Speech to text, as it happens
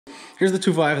here's the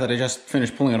 2.5 that I just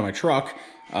finished pulling out of my truck.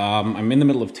 I'm in the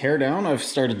middle of teardown. I've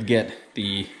started to get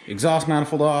the exhaust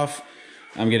manifold off.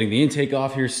 I'm getting the intake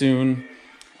off here soon.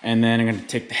 And then I'm gonna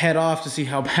take the head off to see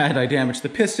how bad I damaged the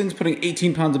pistons, putting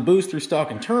 18 pounds of boost through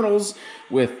stock internals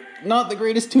with not the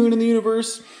greatest tune in the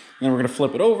universe. And then we're gonna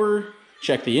flip it over,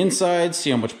 check the inside,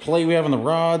 see how much play we have on the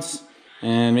rods,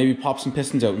 and maybe pop some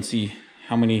pistons out and see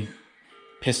how many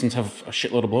pistons have a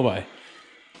shitload of blow-by.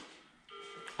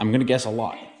 I'm gonna guess a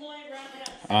lot.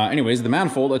 Anyways, the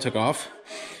manifold I took off.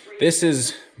 This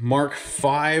is Mark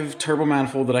V turbo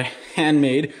manifold that I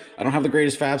handmade. I don't have the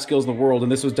greatest fab skills in the world, and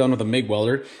this was done with a MIG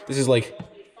welder. This is like,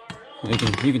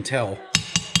 you can tell,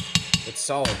 it's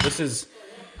solid. This is,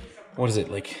 what is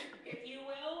it, like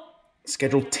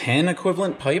Schedule 10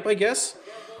 equivalent pipe, I guess?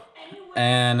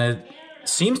 And it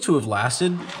seems to have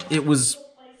lasted. It was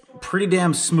pretty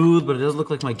damn smooth, but it does look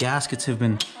like my gaskets have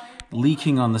been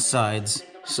leaking on the sides.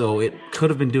 So it could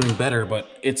have been doing better, but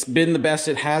it's been the best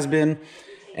it has been.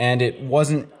 And it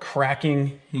wasn't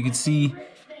cracking. You can see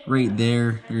right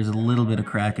there, there's a little bit of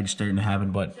crackage starting to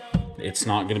happen, but it's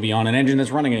not gonna be on an engine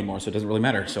that's running anymore, so it doesn't really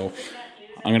matter. So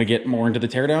I'm gonna get more into the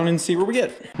teardown and see where we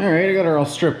get. All right, I got her all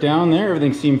stripped down there.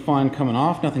 Everything seemed fine coming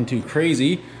off, nothing too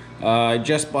crazy. I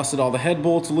just busted all the head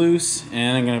bolts loose,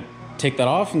 and I'm gonna take that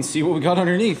off and see what we got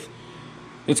underneath.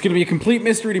 It's gonna be a complete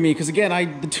mystery to me, because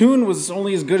again, the tune was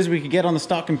only as good as we could get on the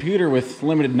stock computer with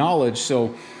limited knowledge,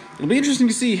 so it'll be interesting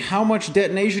to see how much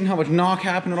detonation, how much knock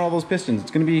happened in all those pistons.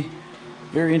 It's gonna be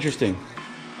very interesting.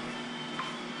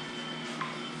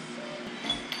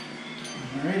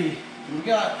 Alrighty, what we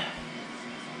got?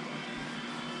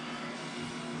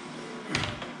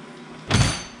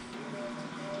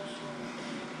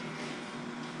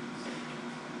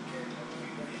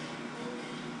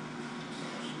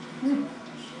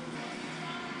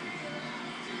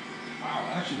 Wow,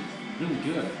 actually, really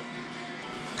good.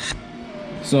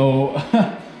 So,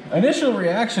 initial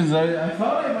reactions, I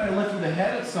thought I might have lifted the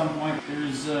head at some point.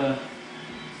 There's a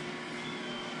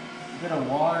bit of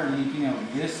water leaking out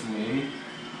this way.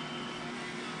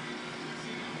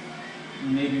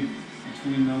 Maybe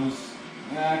between those,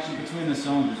 actually between the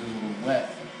cylinders is a little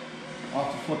wet. I'll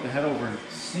have to flip the head over and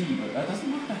see, but that doesn't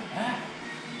look that bad.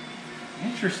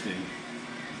 Interesting.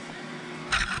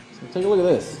 So take a look at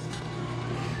this.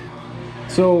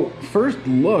 So first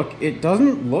look, it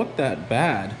doesn't look that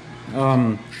bad.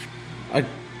 I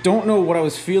don't know what I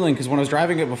was feeling, because when I was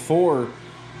driving it before,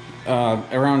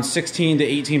 around 16 to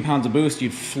 18 pounds of boost,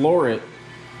 you'd floor it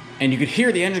and you could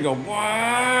hear the engine go, "Whoa,"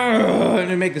 and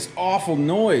it'd make this awful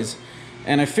noise.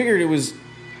 And I figured it was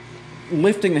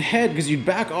lifting the head, because you'd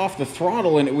back off the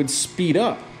throttle and it would speed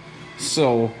up.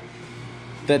 So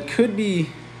that could be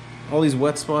all these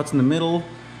wet spots in the middle,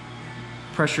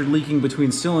 pressure leaking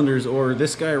between cylinders, or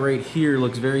this guy right here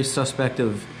looks very suspect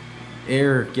of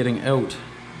air getting out.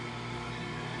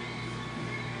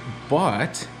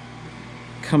 But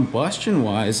combustion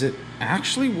wise, it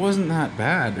actually wasn't that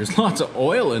bad. There's lots of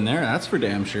oil in there, that's for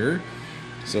damn sure.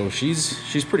 So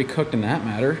she's pretty cooked in that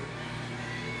matter.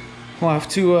 We'll have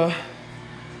to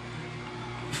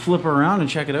flip her around and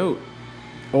check it out.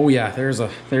 Oh yeah, there's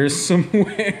some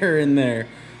wear in there.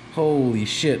 Holy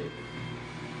shit.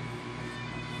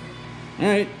 All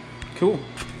right, cool.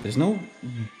 There's no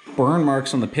burn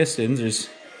marks on the pistons. There's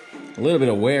a little bit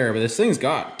of wear, but this thing's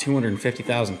got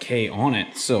 250,000 K on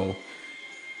it, so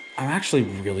I'm actually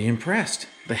really impressed.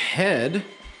 The head,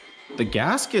 the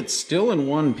gasket's still in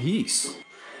one piece.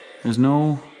 There's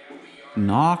no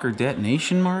knock or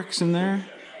detonation marks in there.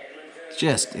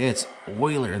 It's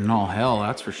oilier than all hell,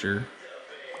 that's for sure.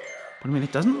 But I mean,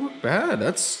 it doesn't look bad.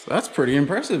 That's pretty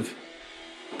impressive.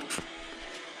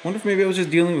 Wonder if maybe I was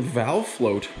just dealing with valve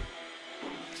float.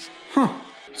 Huh.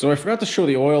 So I forgot to show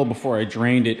the oil before I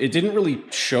drained it. It didn't really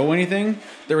show anything.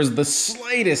 There was the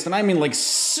slightest, and I mean like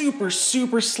super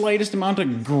slightest amount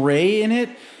of gray in it,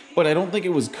 but I don't think it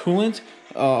was coolant.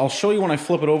 I'll show you when I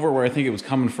flip it over where I think it was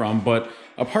coming from, but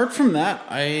apart from that,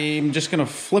 I'm just gonna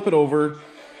flip it over,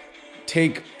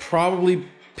 take probably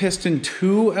piston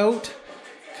 2 out,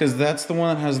 because that's the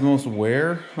one that has the most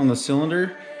wear on the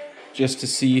cylinder, just to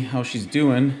see how she's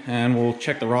doing, and we'll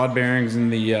check the rod bearings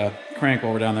and the crank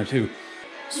while we're down there too.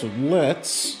 So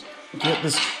let's get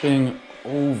this thing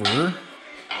over.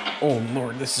 Oh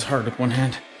Lord, this is hard with one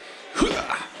hand.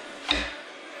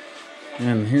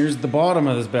 And here's the bottom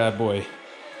of this bad boy. You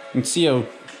can see how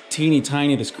teeny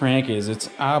tiny this crank is. It's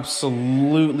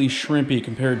absolutely shrimpy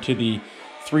compared to the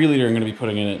 3-liter I'm gonna be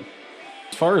putting in it.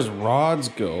 As far as rods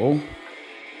go,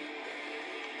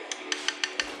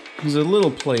 there's a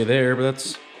little play there, but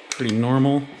that's pretty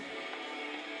normal.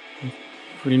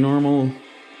 Pretty normal.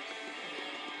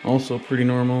 Also pretty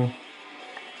normal.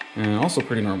 and also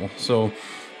pretty normal. So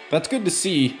that's good to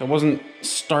see. I wasn't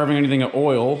starving anything of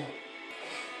oil.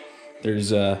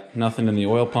 There's nothing in the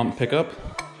oil pump pickup.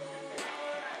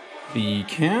 The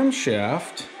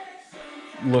camshaft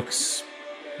looks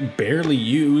barely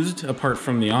used apart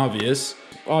from the obvious.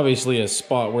 Obviously a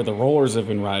spot where the rollers have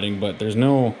been riding, but there's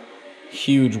no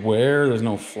huge wear, there's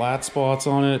no flat spots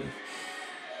on it.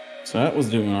 So that was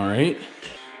doing all right.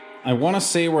 I want to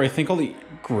say where I think all the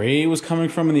gray was coming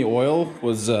from in the oil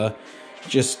was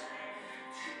just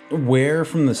wear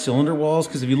from the cylinder walls,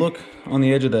 because if you look on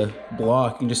the edge of the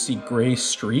block, you can just see gray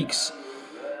streaks.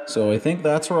 So I think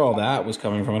that's where all that was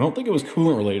coming from. I don't think it was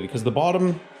coolant related, because the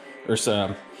bottom, or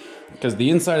because the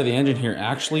inside of the engine here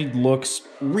actually looks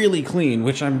really clean,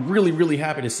 which I'm really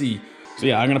happy to see. So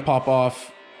yeah, I'm gonna pop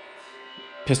off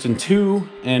piston 2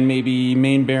 and maybe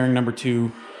main bearing number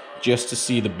 2 just to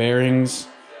see the bearings,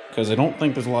 because I don't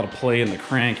think there's a lot of play in the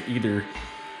crank either.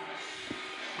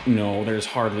 No, there's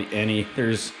hardly any.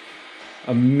 There's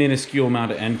a minuscule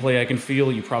amount of end play I can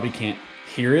feel. You probably can't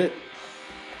hear it,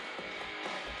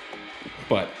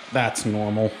 but that's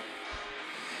normal.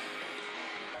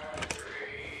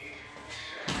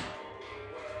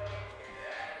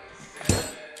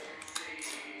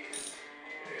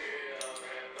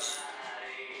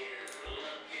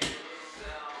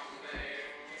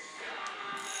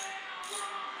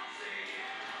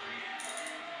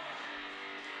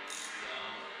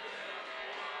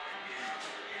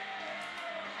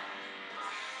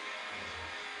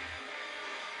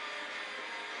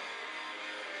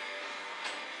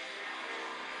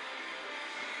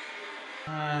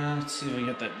 Let's see if we can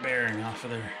get that bearing off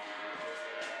of there.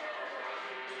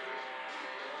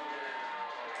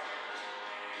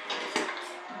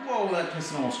 Whoa, that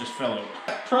piston almost just fell out.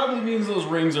 That probably means those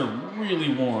rings are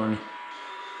really worn,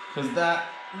 because that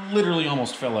literally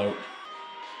almost fell out.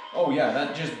 Oh yeah,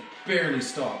 that just barely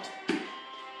stopped.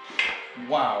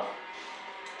 Wow.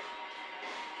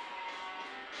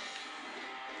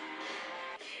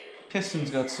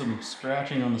 Piston's got some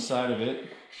scratching on the side of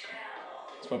it.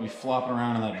 It's probably flopping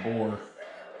around in that bore.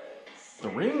 The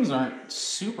rings aren't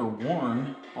super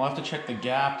worn. I'll have to check the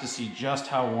gap to see just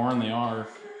how worn they are.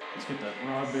 Let's get that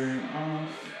rod bearing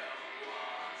off.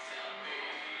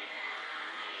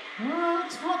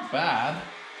 It's not bad.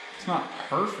 It's not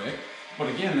perfect. But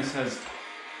again, this has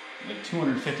like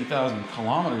 250,000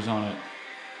 kilometers on it.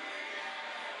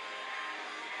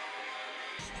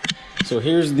 So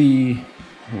here's the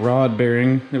rod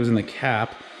bearing that was in the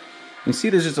cap. You can see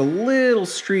there's just a little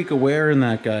streak of wear in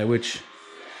that guy, which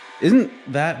isn't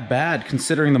that bad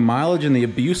considering the mileage and the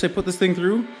abuse I put this thing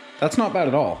through. That's not bad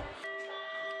at all.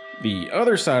 The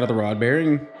other side of the rod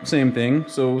bearing, same thing.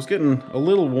 So it was getting a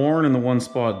little worn in the one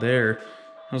spot there.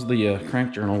 How's the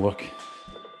crank journal look?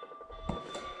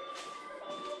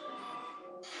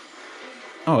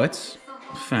 Oh, it's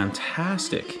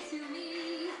fantastic.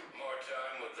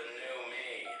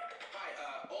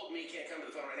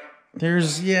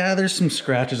 There's some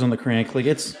scratches on the crank. Like,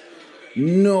 it's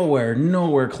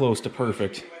nowhere close to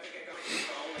perfect.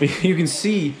 But you can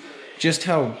see just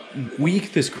how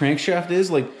weak this crankshaft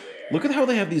is. Like, look at how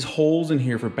they have these holes in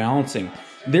here for balancing.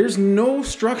 There's no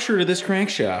structure to this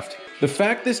crankshaft. The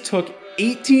fact this took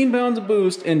 18 pounds of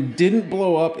boost and didn't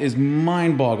blow up is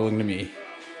mind-boggling to me.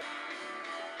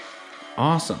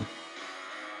 Awesome.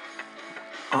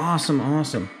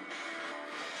 Awesome.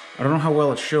 I don't know how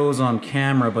well it shows on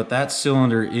camera, but that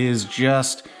cylinder is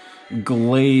just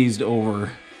glazed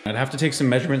over. I'd have to take some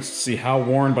measurements to see how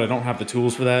worn, but I don't have the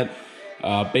tools for that.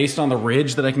 Based on the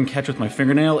ridge that I can catch with my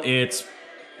fingernail, it's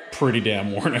pretty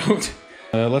damn worn out.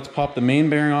 Let's pop the main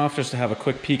bearing off just to have a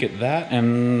quick peek at that,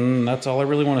 and that's all I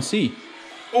really want to see.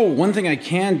 Oh, one thing I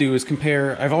can do is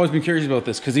compare. I've always been curious about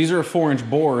this, because these are a 4-inch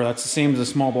bore. That's the same as a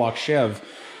small block Chev.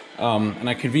 And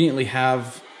I conveniently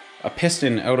have a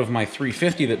piston out of my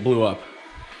 350 that blew up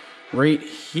right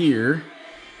here.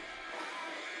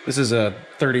 This is a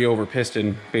 30 over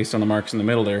piston based on the marks in the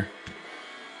middle there.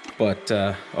 But,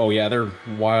 oh yeah, they're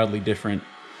wildly different.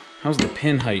 How's the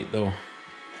pin height though?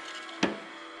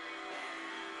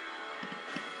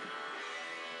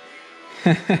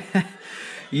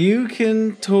 You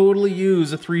can totally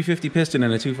use a 350 piston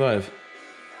in a 2.5.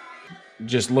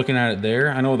 Just looking at it there,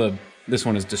 I know this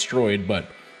one is destroyed, but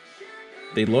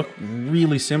they look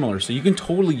really similar. So you can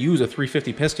totally use a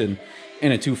 350 piston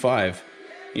in a 2.5.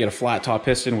 You get a flat top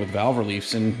piston with valve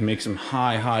reliefs and make some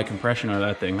high compression out of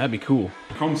that thing. That'd be cool.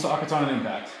 Chrome sockets on an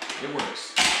impact. It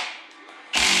works.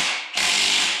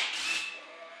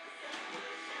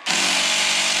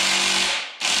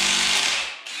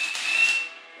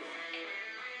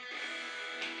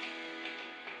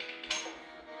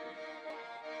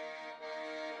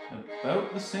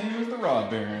 about the same as the rod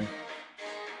bearing.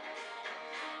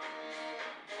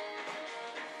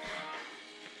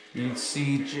 You can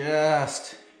see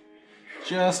just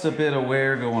a bit of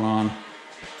wear going on.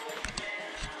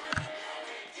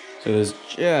 So there's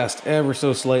just ever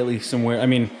so slightly some wear. I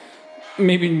mean,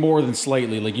 maybe more than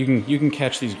slightly. Like you can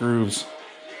catch these grooves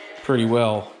pretty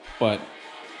well, but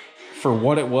for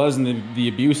what it was and the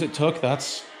abuse it took,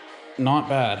 that's not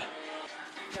bad.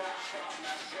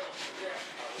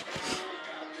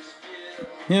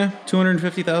 Yeah,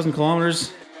 250,000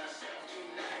 kilometers.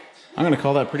 I'm gonna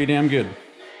call that pretty damn good.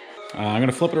 I'm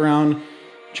gonna flip it around,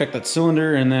 check that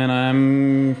cylinder, and then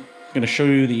I'm gonna show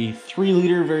you the 3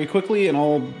 liter very quickly and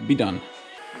I'll be done.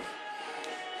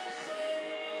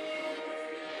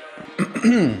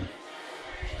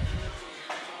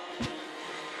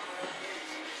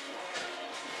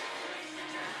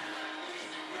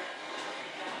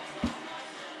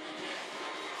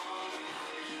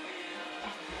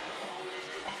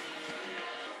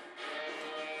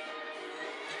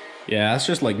 Yeah, that's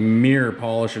just like mirror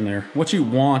polish in there. What you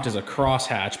want is a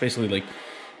crosshatch, basically like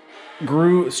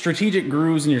strategic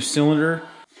grooves in your cylinder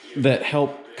that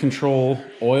help control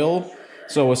oil.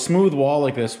 So a smooth wall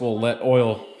like this will let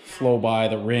oil flow by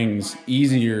the rings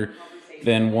easier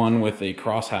than one with a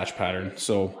crosshatch pattern.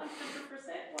 So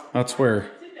that's where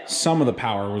some of the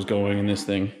power was going in this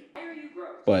thing.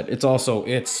 But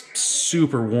it's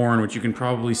super worn, which you can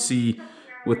probably see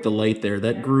with the light there.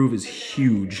 That groove is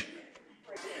huge.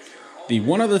 The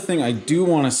one other thing I do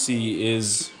want to see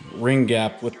is ring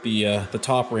gap with the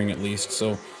top ring at least. So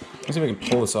let's see if I can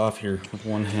pull this off here with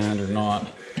one hand or not.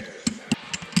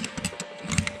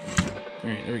 All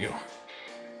right, there we go.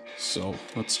 So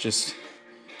let's just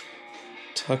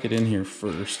tuck it in here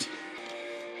first.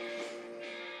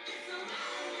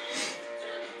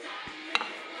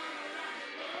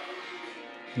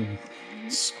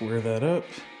 Square that up.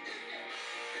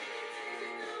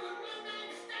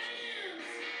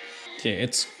 Okay,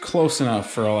 it's close enough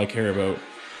for all I care about.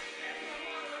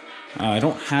 I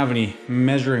don't have any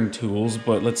measuring tools,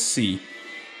 but let's see.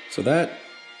 So that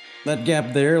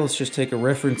gap there, let's just take a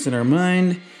reference in our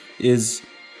mind, is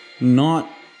not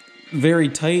very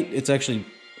tight. It's actually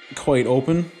quite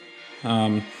open. Now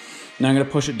I'm gonna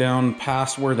push it down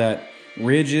past where that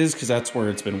ridge is, because that's where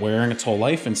it's been wearing its whole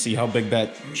life, and see how big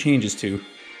that changes to. So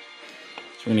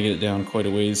we're gonna get it down quite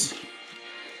a ways.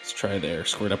 Let's try there,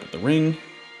 square it up with the ring.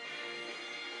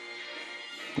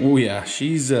 Oh yeah,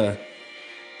 she's got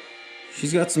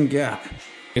some gap.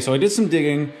 Okay, so I did some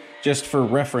digging just for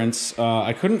reference.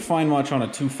 I couldn't find much on a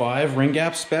 2.5 ring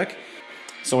gap spec,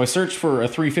 so I searched for a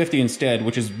 350 instead,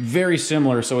 which is very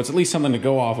similar, so it's at least something to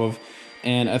go off of.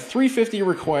 And a 350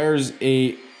 requires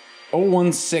a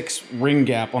 0.16 ring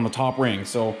gap on the top ring.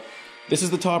 So this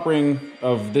is the top ring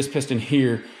of this piston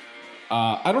here.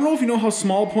 I don't know if you know how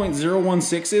small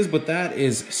 0.016 is, but that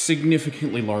is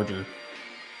significantly larger.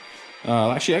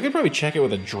 Actually, I could probably check it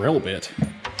with a drill bit.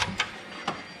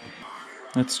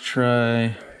 Let's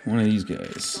try one of these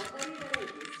guys.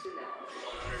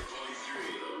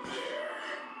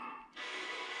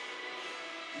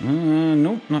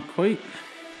 Nope, not quite.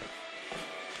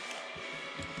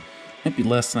 Might be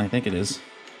less than I think it is.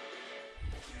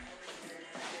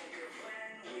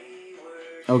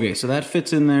 Okay, so that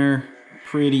fits in there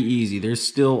pretty easy. There's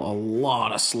still a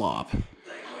lot of slop.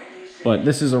 But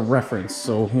this is a reference,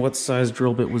 so what size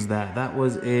drill bit was that? That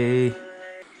was a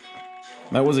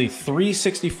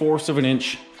 3/64 of an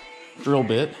inch drill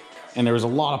bit, and there was a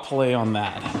lot of play on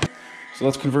that. So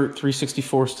let's convert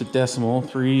 3/64 to decimal.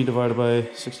 3 divided by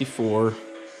 64.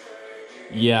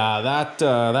 Yeah,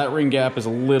 that ring gap is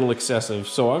a little excessive.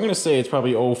 So I'm gonna say it's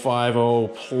probably 0.50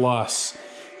 plus.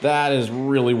 That is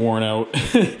really worn out.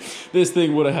 This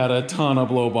thing would have had a ton of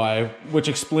blow by, which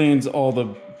explains all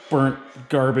the burnt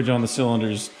garbage on the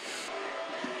cylinders.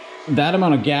 That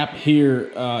amount of gap here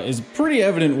is pretty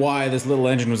evident why this little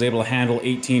engine was able to handle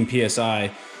 18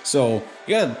 PSI. So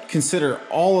you gotta consider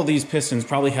all of these pistons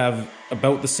probably have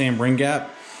about the same ring gap,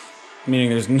 meaning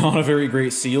there's not a very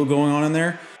great seal going on in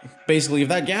there. Basically, if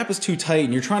that gap is too tight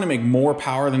and you're trying to make more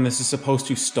power than this is supposed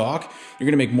to stock, you're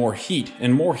gonna make more heat,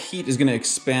 and more heat is gonna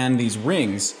expand these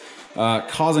rings,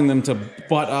 causing them to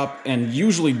butt up and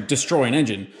usually destroy an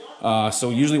engine. So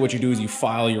usually what you do is you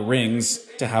file your rings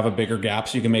to have a bigger gap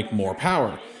so you can make more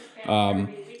power.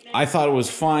 I thought it was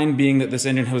fine, being that this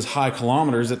engine has high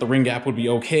kilometers, that the ring gap would be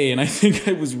okay, and I think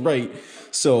I was right.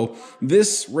 So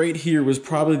this right here was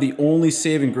probably the only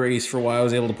saving grace for why I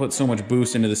was able to put so much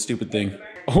boost into this stupid thing.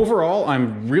 Overall,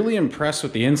 I'm really impressed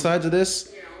with the insides of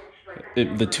this.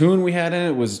 The tune we had in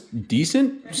it was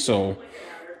decent, so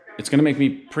it's gonna make me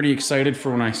pretty excited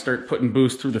for when I start putting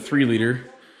boost through the 3-liter.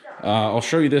 I'll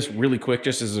show you this really quick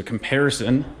just as a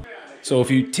comparison. So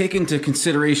if you take into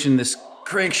consideration this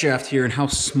crankshaft here and how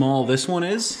small this one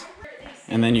is,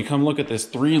 and then you come look at this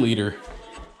 3-liter,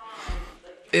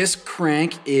 this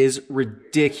crank is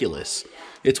ridiculous.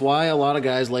 It's why a lot of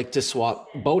guys like to swap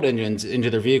boat engines into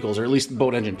their vehicles, or at least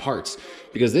boat engine parts,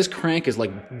 because this crank is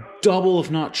like double if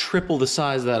not triple the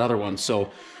size of that other one.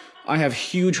 So I have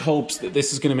huge hopes that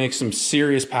this is going to make some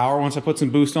serious power once I put some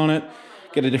boost on it,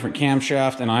 get a different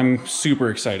camshaft, and I'm super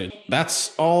excited.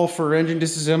 That's all for engine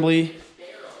disassembly.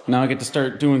 Now I get to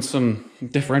start doing some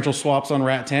differential swaps on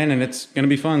Rat 10, and it's going to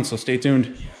be fun, so stay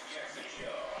tuned.